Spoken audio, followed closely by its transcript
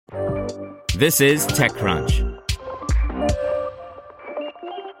This is TechCrunch.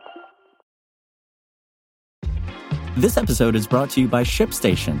 This episode is brought to you by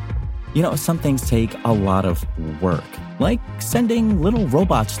ShipStation. You know, some things take a lot of work, like sending little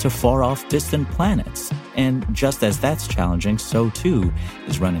robots to far-off distant planets. And just as that's challenging, so too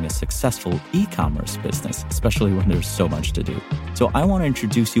is running a successful e-commerce business, especially when there's so much to do. So I want to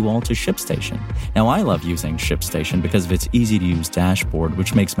introduce you all to ShipStation. Now, I love using ShipStation because of its easy-to-use dashboard,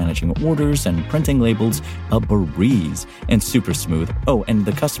 which makes managing orders and printing labels a breeze and super smooth. Oh, and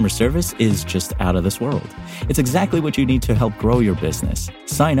the customer service is just out of this world. It's exactly what you need to help grow your business.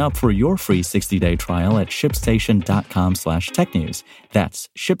 Sign up for your free 60-day trial at shipstation.com/technews. That's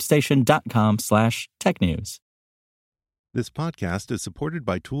shipstation.com/technews. This podcast is supported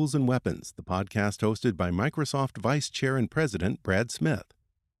by Tools and Weapons, the podcast hosted by Microsoft Vice Chair and President Brad Smith.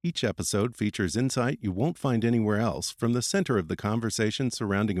 Each episode features insight you won't find anywhere else from the center of the conversation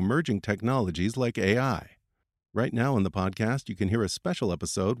surrounding emerging technologies like AI. Right now in the podcast, you can hear a special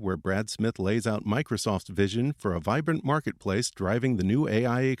episode where Brad Smith lays out Microsoft's vision for a vibrant marketplace driving the new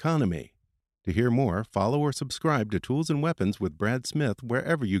AI economy. To hear more, follow or subscribe to Tools and Weapons with Brad Smith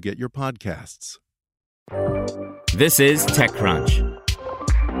wherever you get your podcasts. This is TechCrunch.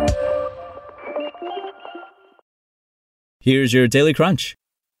 Here's your Daily Crunch.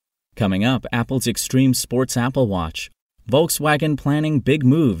 Coming up, Apple's Extreme Sports Apple Watch, Volkswagen planning big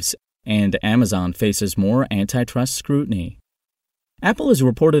moves, and Amazon faces more antitrust scrutiny. Apple is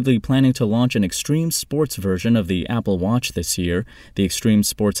reportedly planning to launch an extreme sports version of the Apple Watch this year. The Extreme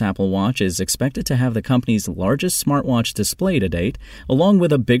Sports Apple Watch is expected to have the company's largest smartwatch display to date, along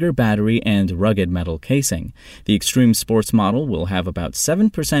with a bigger battery and rugged metal casing. The Extreme Sports model will have about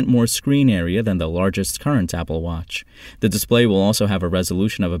 7% more screen area than the largest current Apple Watch. The display will also have a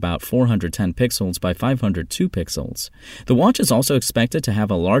resolution of about 410 pixels by 502 pixels. The watch is also expected to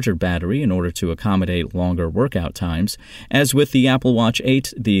have a larger battery in order to accommodate longer workout times. As with the Apple Watch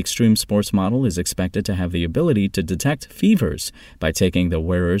 8, the Extreme Sports model is expected to have the ability to detect fevers by taking the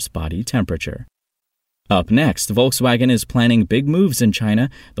wearer's body temperature. Up next, Volkswagen is planning big moves in China.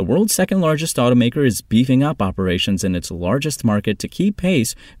 The world's second-largest automaker is beefing up operations in its largest market to keep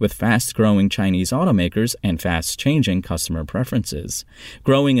pace with fast-growing Chinese automakers and fast-changing customer preferences.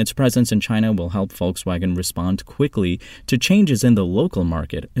 Growing its presence in China will help Volkswagen respond quickly to changes in the local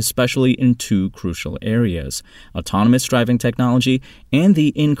market, especially in two crucial areas: autonomous driving technology and the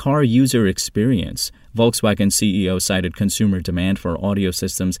in-car user experience. Volkswagen CEO cited consumer demand for audio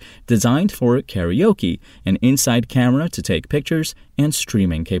systems designed for karaoke, an inside camera to take pictures, and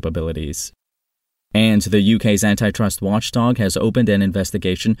streaming capabilities. And the UK's antitrust watchdog has opened an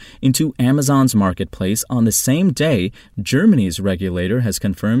investigation into Amazon's marketplace on the same day Germany's regulator has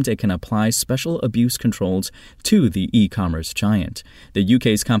confirmed it can apply special abuse controls to the e-commerce giant. The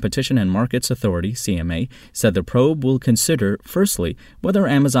UK's Competition and Markets Authority, CMA, said the probe will consider, firstly, whether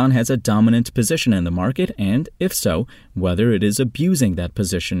Amazon has a dominant position in the market and, if so, whether it is abusing that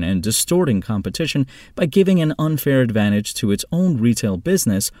position and distorting competition by giving an unfair advantage to its own retail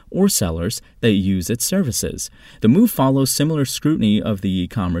business or sellers that use its services. The move follows similar scrutiny of the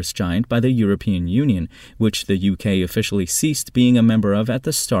e-commerce giant by the European Union, which the UK officially ceased being a member of at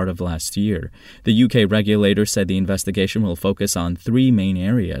the start of last year. The UK regulator said the investigation will focus on three main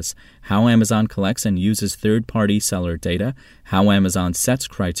areas: how Amazon collects and uses third-party seller data, how Amazon sets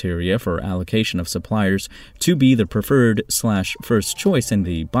criteria for allocation of suppliers to be the preferred/first choice in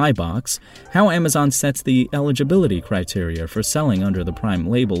the buy box, how Amazon sets the eligibility criteria for selling under the Prime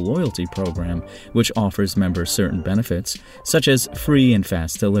Label loyalty program, which offers members certain benefits, such as free and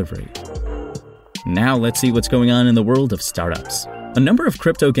fast delivery. Now let's see what's going on in the world of startups. A number of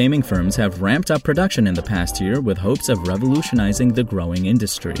crypto gaming firms have ramped up production in the past year with hopes of revolutionizing the growing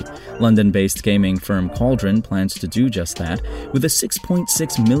industry. London-based gaming firm Cauldron plans to do just that with a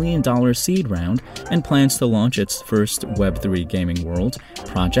 $6.6 million seed round and plans to launch its first Web3 gaming world,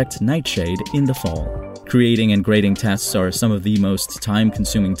 Project Nightshade, in the fall. Creating and grading tests are some of the most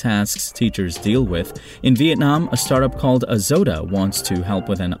time-consuming tasks teachers deal with. In Vietnam, a startup called Azoda wants to help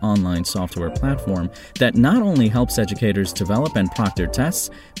with an online software platform that not only helps educators develop and proctor tests,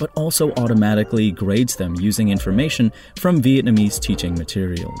 but also automatically grades them using information from Vietnamese teaching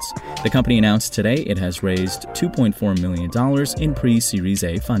materials. The company announced today it has raised $2.4 million in pre-Series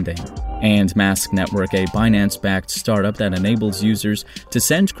A funding. And Mask Network, a Binance-backed startup that enables users to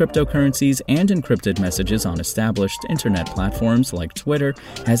send cryptocurrencies and encrypted messages on established internet platforms like Twitter,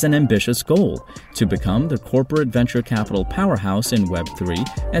 has an ambitious goal to become the corporate venture capital powerhouse in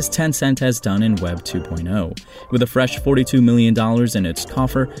Web3, as Tencent has done in Web 2.0. With a fresh $42 million in its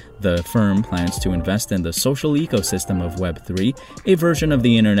coffer, the firm plans to invest in the social ecosystem of Web3, a version of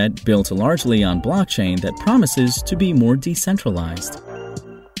the internet built largely on blockchain that promises to be more decentralized.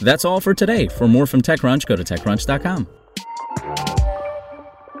 That's all for today. For more from TechCrunch, go to TechCrunch.com.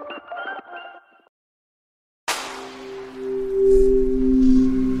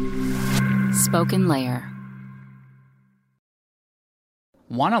 Spoken Layer.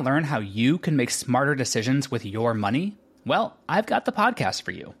 Want to learn how you can make smarter decisions with your money? Well, I've got the podcast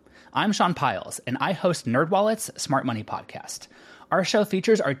for you. I'm Sean Piles, and I host NerdWallet's Smart Money Podcast. Our show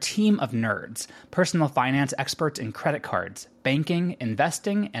features our team of nerds, personal finance experts in credit cards, banking,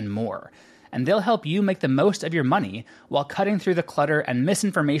 investing, and more. And they'll help you make the most of your money while cutting through the clutter and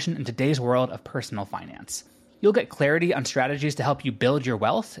misinformation in today's world of personal finance. You'll get clarity on strategies to help you build your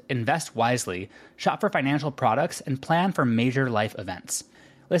wealth, invest wisely, shop for financial products, and plan for major life events.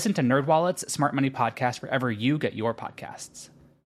 Listen to NerdWallet's Smart Money Podcast wherever you get your podcasts.